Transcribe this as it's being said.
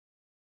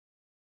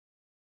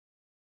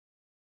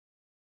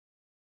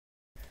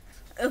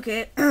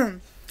Okay,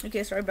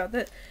 okay, sorry about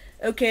that.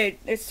 Okay,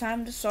 it's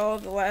time to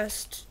solve the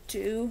last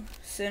two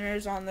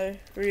centers on the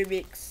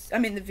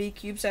the V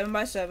cube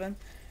 7x7.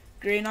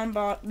 Green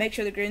on make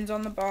sure the green's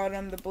on the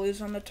bottom, the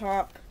blue's on the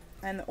top,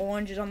 and the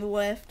orange is on the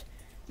left,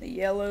 the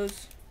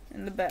yellow's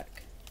in the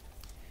back.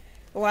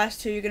 The last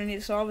two you're going to need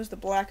to solve is the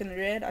black and the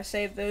red. I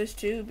saved those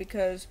two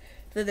because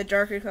they're the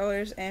darker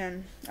colors,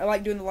 and I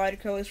like doing the lighter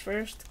colors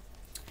first.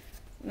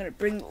 I'm going to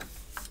bring the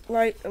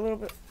light a little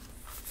bit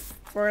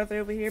farther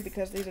over here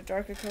because these are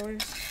darker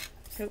colors.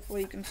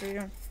 Hopefully you can see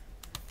them.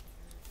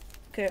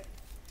 Okay,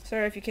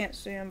 sorry if you can't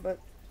see them, but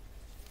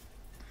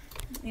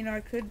you know,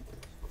 I could.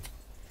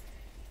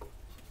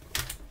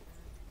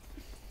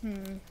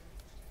 Would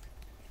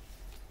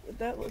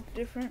that look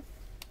different?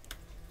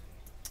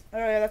 Oh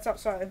yeah, that's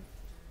outside.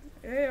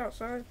 Hey,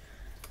 outside.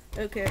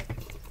 Okay,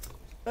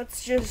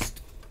 let's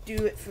just do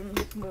it from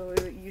the way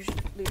we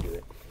usually do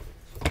it.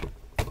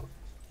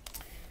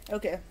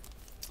 Okay,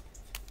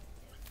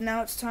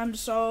 now it's time to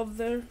solve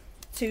the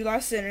two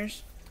last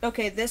centers.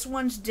 Okay, this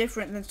one's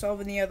different than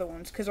solving the other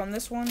ones, because on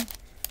this one,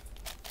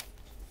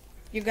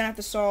 you're going to have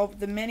to solve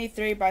the many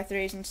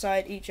 3x3s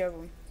inside each of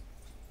them.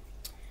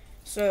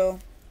 So,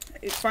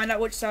 find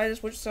out which side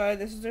is which side.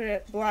 This is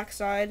the black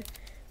side.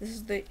 This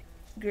is the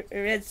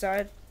red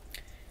side.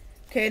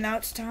 Okay, now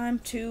it's time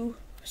to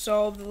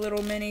solve the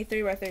little mini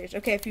 3x3s.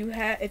 Okay, if you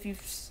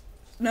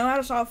know how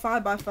to solve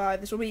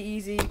 5x5, this will be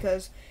easy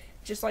because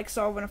it's just like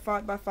solving a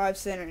 5x5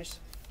 centers.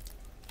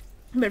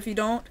 But if you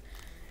don't,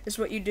 this is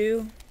what you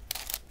do.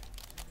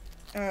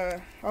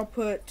 I'll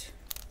put.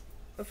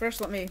 But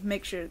first, let me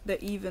make sure they're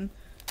even.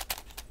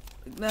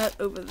 Like that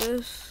over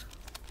this,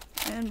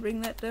 and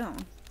bring that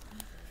down.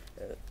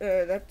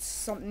 That's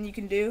something you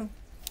can do.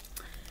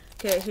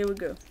 Okay, here we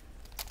go.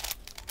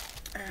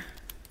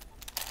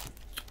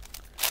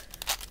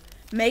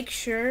 Make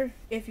sure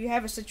if you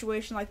have a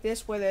situation like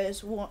this where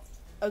there's out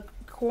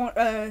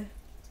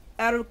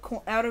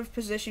of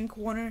position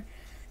corner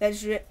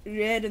that's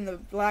red in the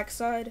black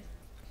side,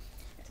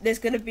 there's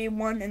going to be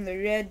one in the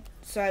red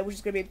side which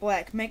is going to be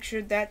black. Make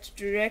sure that's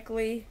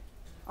directly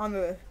on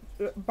the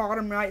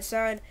bottom right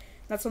side.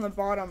 That's on the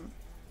bottom,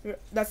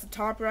 that's the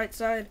top right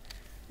side.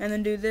 And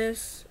then do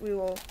this. We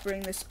will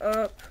bring this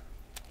up,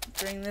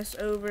 bring this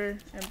over,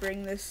 and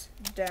bring this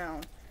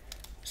down.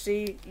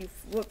 See, you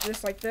flip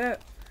this like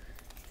that,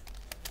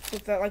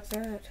 flip that like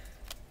that,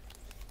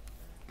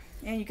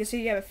 and you can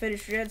see you have a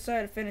finished red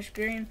side, a finished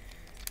green.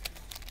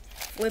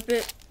 Flip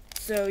it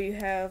so you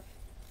have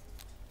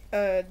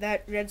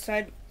that red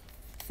side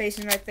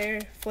facing right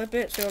there. Flip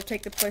it so it'll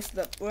take the place of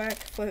the black.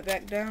 Flip it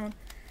back down,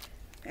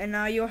 and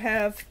now you'll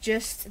have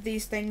just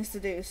these things to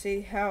do.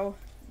 See how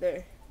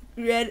the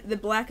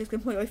black is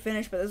completely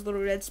finished, but there's a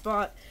little red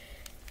spot,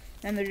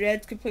 and the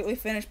red's completely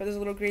finished, but there's a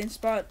little green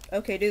spot.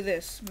 Okay, do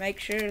this. Make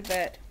sure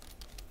that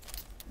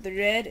the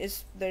red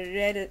is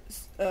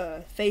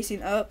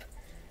facing up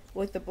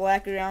with the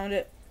black around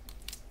it,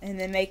 and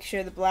then make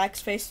sure the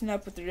black's facing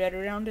up with the red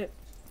around it.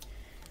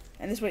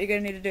 And this is what you're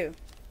going to need to do.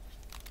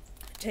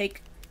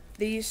 Take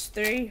these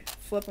three,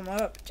 flip them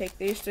up. Take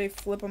these three,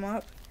 flip them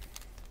up.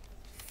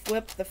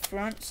 Flip the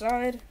front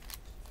side.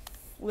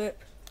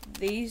 Flip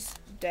these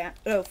down.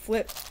 Oh,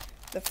 flip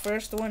the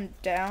first one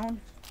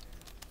down.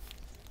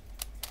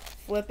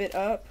 Flip it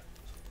up.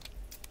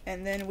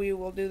 And then we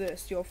will do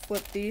this. You'll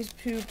flip these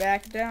two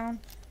back down.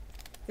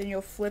 Then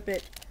you'll flip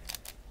it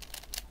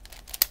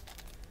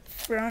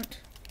front.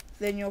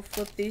 Then you'll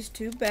flip these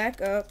two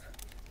back up.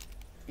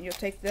 And you'll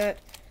take that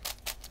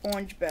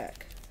orange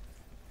back.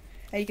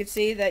 And you can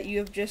see that you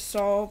have just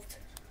solved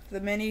the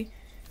mini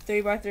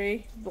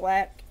 3x3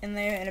 black in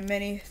there and a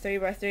mini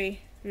 3x3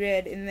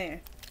 red in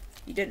there.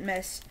 You didn't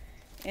mess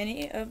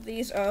any of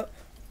these up.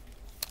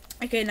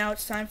 Okay, now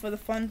it's time for the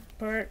fun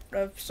part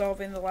of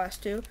solving the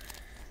last two.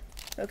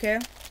 Okay,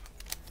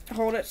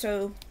 hold it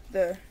so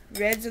the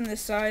red's on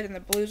this side and the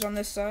blue's on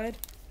this side.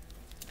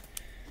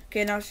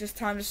 Okay, now it's just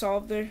time to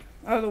solve the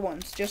other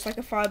ones, just like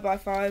a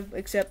 5x5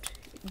 except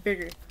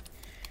bigger.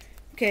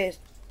 Okay,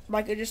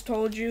 like I just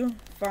told you,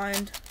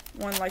 find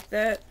one like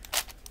that.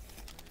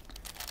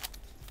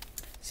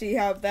 See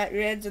how that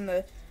red's in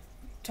the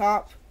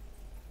top,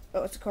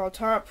 what's it called,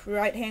 top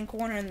right hand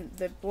corner, and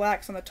the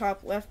black's on the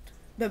top left,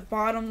 the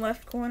bottom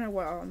left corner,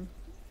 well,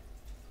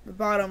 the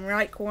bottom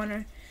right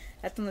corner.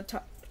 That's on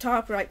the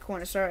top right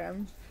corner. Sorry,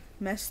 I'm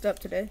messed up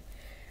today.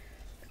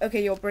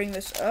 Okay, you'll bring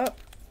this up,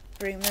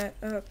 bring that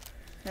up,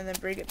 and then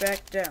bring it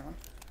back down.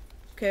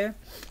 Okay.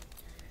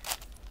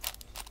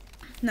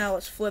 Now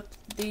let's flip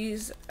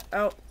these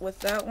out with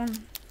that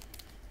one.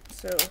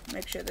 So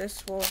make sure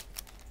this will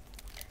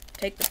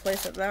take the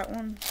place of that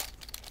one,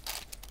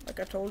 like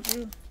I told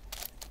you.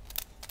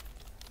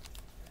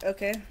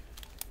 Okay.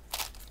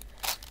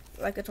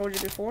 Like I told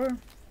you before.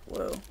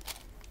 Whoa.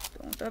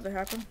 Don't want that to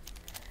happen.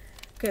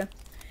 Okay.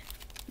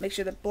 Make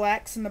sure the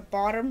black's in the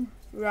bottom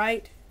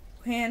right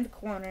hand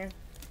corner.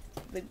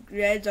 The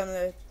red's on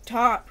the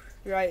top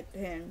right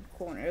hand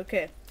corner.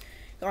 Okay.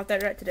 Got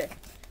that right today.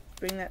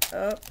 Bring that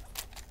up.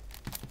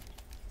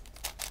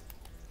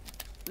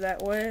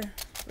 That way.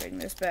 Bring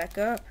this back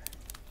up.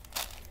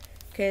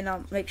 Okay,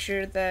 now make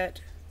sure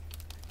that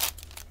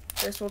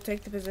this will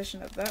take the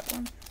position of that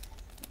one.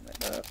 Bring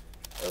that up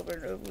over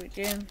and over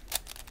again.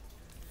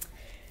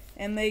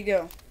 And there you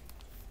go.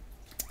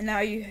 Now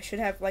you should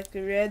have like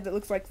the red that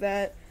looks like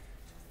that.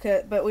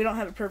 But we don't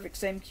have a perfect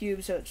same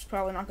cube, so it's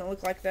probably not going to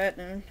look like that,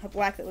 and a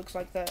black that looks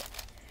like that.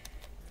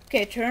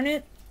 Okay, turn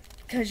it,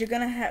 because you're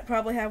going to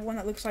probably have one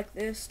that looks like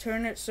this.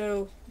 Turn it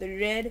so the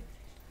red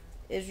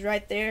is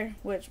right there,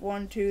 which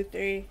 1, 2,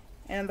 3,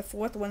 and the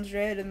fourth one's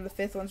red, and the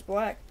fifth one's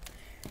black.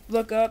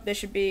 Look up, there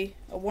should be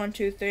a 1,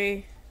 2,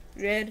 3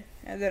 red,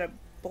 and then a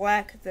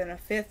black, then a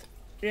fifth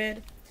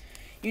red.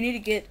 You need to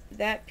get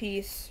that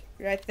piece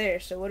right there,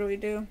 so what do? You're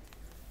going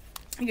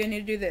to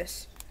need to do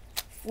this.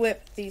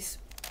 Flip these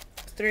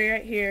 3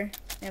 right here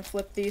and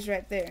flip these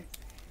right there.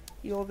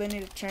 You'll then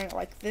need to turn it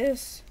like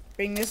this,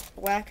 bring this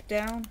black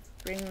down,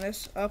 bring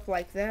this up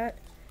like that,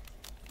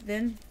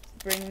 then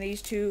bring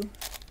these 2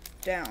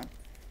 down.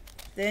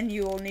 Then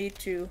you will need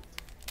to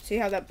see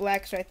how that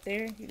black's right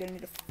there. You're gonna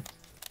need to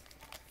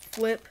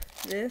flip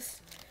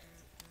this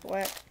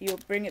black. You'll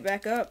bring it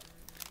back up,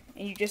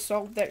 and you just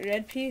solved that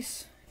red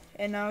piece,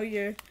 and now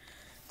you're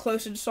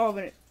closer to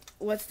solving it.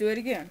 Let's do it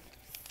again.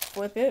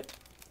 Flip it.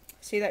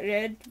 See that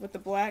red with the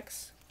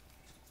blacks?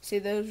 See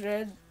those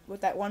red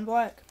with that one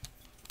black?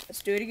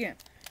 Let's do it again.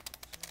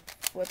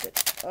 Flip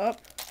it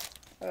up,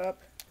 up,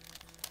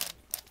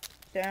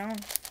 down,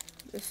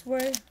 this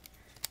way.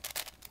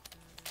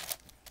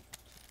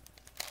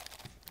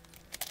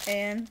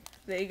 And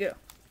there you go.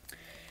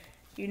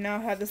 You now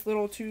have this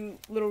little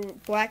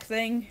black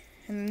thing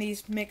and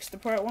these mixed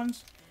apart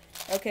ones.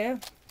 Okay.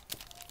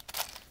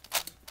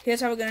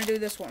 Here's how we're going to do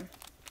this one.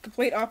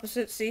 Complete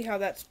opposite. See how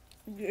that's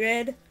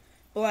red,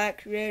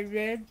 black, red,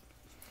 red.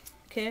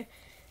 Okay.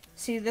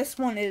 See, this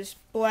one is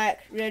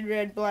black, red,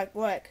 red, black,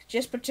 black.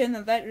 Just pretend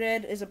that that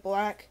red is a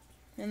black.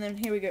 And then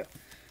here we go. I'm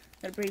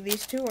going to bring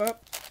these 2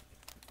 up.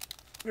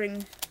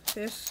 Bring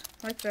this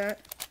like that.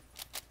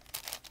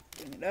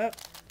 Bring it up.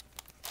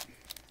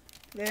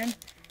 Then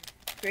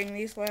bring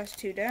these last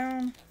 2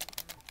 down.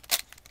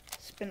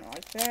 Spin it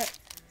like that.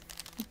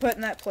 And put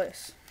in that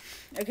place.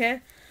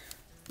 Okay?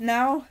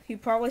 Now,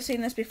 you've probably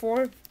seen this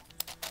before.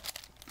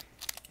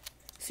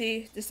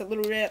 See, just a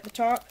little red at the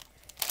top.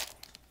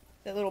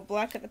 That little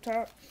black at the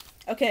top.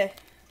 Okay,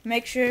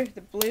 make sure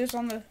the blue's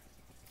on the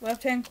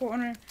left hand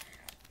corner,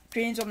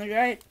 green's on the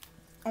right,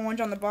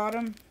 orange on the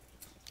bottom.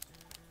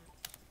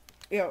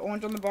 Yeah,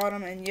 orange on the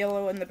bottom and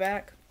yellow in the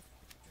back.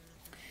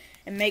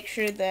 And make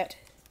sure that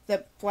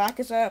the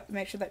black is up,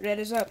 make sure that red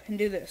is up, and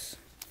do this.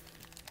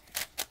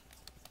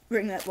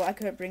 Bring that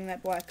black up, bring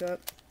that black up,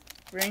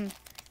 bring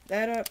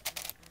that up,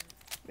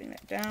 bring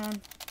that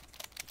down,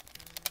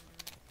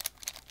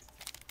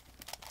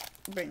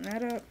 bring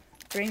that up.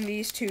 Bring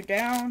these 2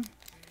 down,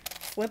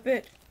 flip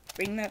it,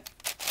 bring that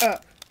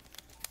up.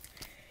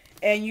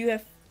 And you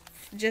have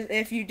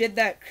if you did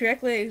that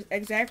correctly,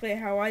 exactly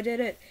how I did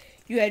it,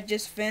 you had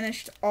just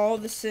finished all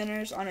the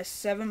centers on a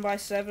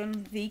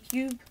 7x7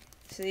 V-cube.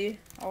 See,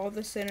 all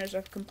the centers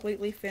are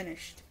completely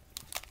finished.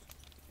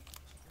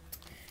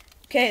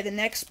 Okay, the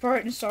next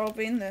part in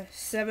solving the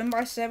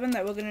 7x7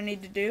 that we're going to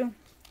need to do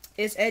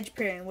is edge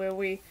pairing, where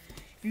if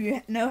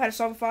you know how to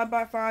solve a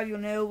 5x5, you'll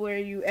know where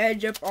you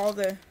edge up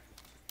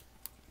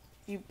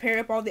you pair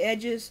up all the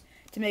edges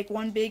to make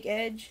one big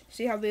edge.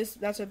 See how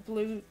that's a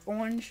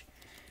blue-orange?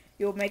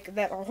 You'll make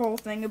that whole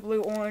thing a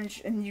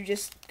blue-orange, and you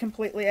just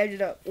completely edge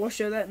it up. We'll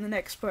show that in the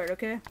next part,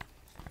 okay?